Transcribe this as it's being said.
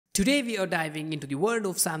Today we are diving into the world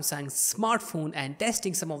of Samsung's smartphone and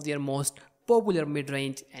testing some of their most popular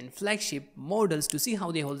mid-range and flagship models to see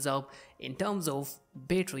how they hold up in terms of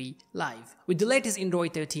battery life. With the latest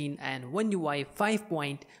Android 13 and One UI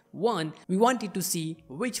 5.1, we wanted to see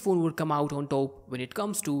which phone would come out on top when it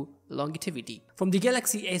comes to longevity. From the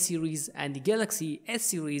Galaxy A series and the Galaxy S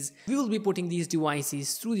series, we will be putting these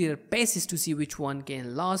devices through their paces to see which one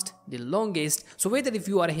can last the longest. So whether if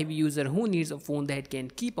you are a heavy user who needs a phone that can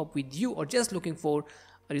keep up with you or just looking for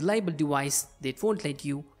a reliable device that won't let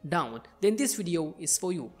you down, then this video is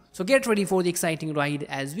for you. So get ready for the exciting ride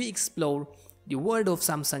as we explore the world of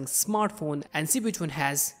Samsung's smartphone and see which one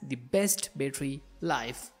has the best battery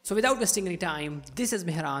life. So without wasting any time, this is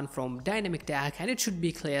Mehran from Dynamic Tech, and it should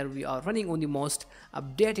be clear we are running on the most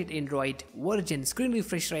updated Android version. Screen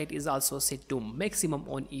refresh rate is also set to maximum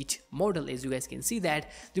on each model, as you guys can see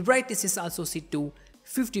that. The brightness is also set to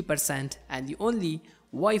 50% and the only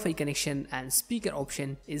Wi-Fi connection and speaker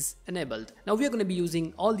option is enabled. Now we are going to be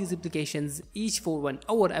using all these applications each for 1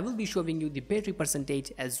 hour. I will be showing you the battery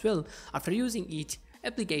percentage as well after using each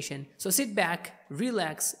application. So sit back,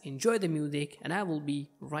 relax, enjoy the music, and I will be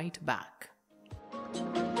right back.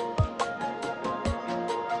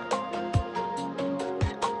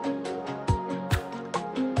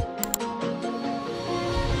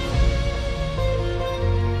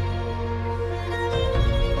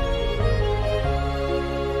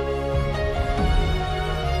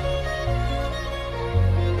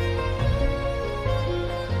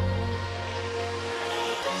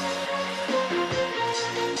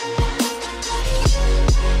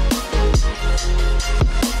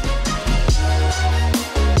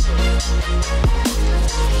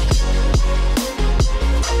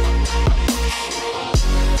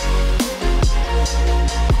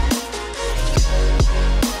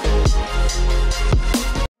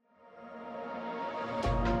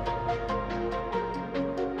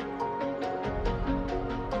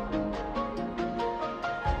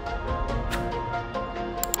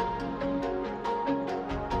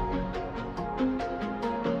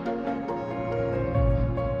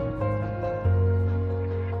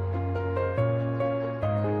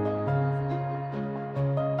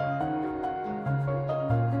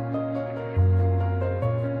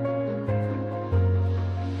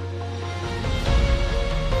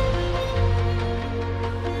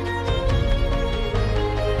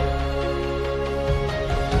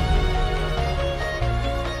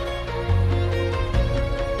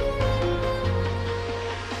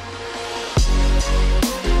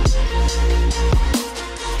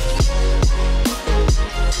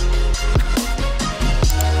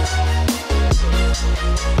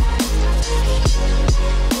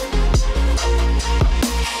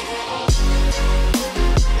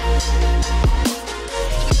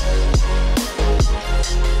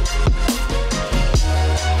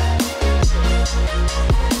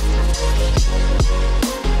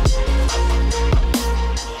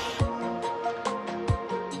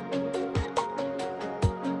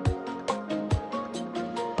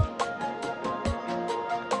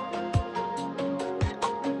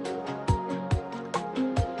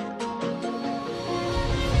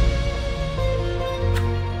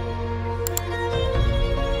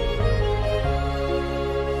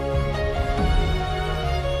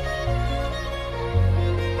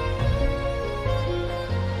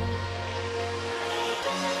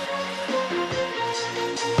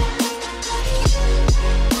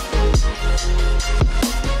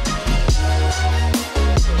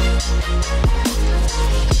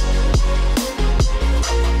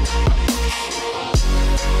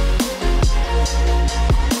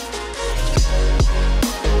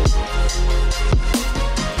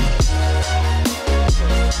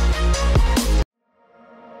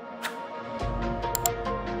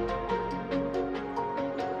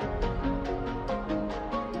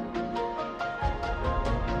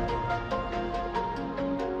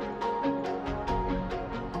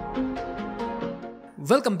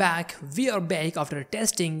 Welcome back. We are back after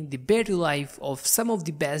testing the battery life of some of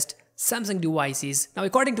the best Samsung devices. Now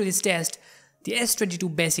according to this test, the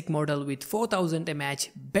S22 basic model with 4000 mAh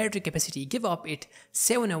battery capacity give up at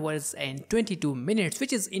 7 hours and 22 minutes,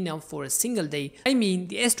 which is enough for a single day. I mean,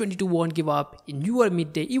 the S22 won't give up in your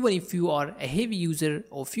midday even if you are a heavy user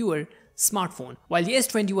of your smartphone, while the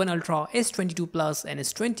S21 Ultra, S22 Plus and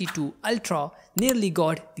S22 Ultra nearly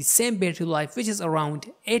got the same battery life, which is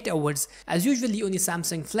around 8 hours. As usually on the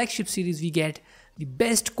Samsung flagship series we get the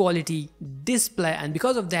best quality display, and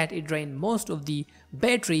because of that it drained most of the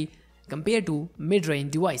battery compared to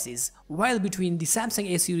mid-range devices. While between the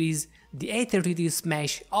Samsung A series, the A33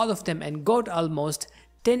 smashed all of them and got almost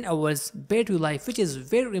 10 hours battery life, which is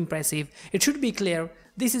very impressive. It should be clear,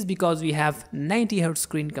 this is because we have 90Hz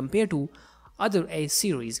screen compared to other A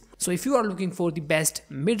series. So if you are looking for the best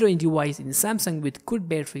mid-range device in Samsung with good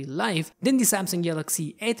battery life, then the Samsung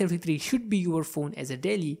Galaxy A33 should be your phone as a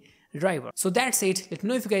daily driver. So that's it. Let me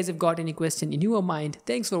know if you guys have got any question in your mind.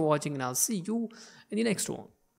 Thanks for watching and I'll see you in the next one.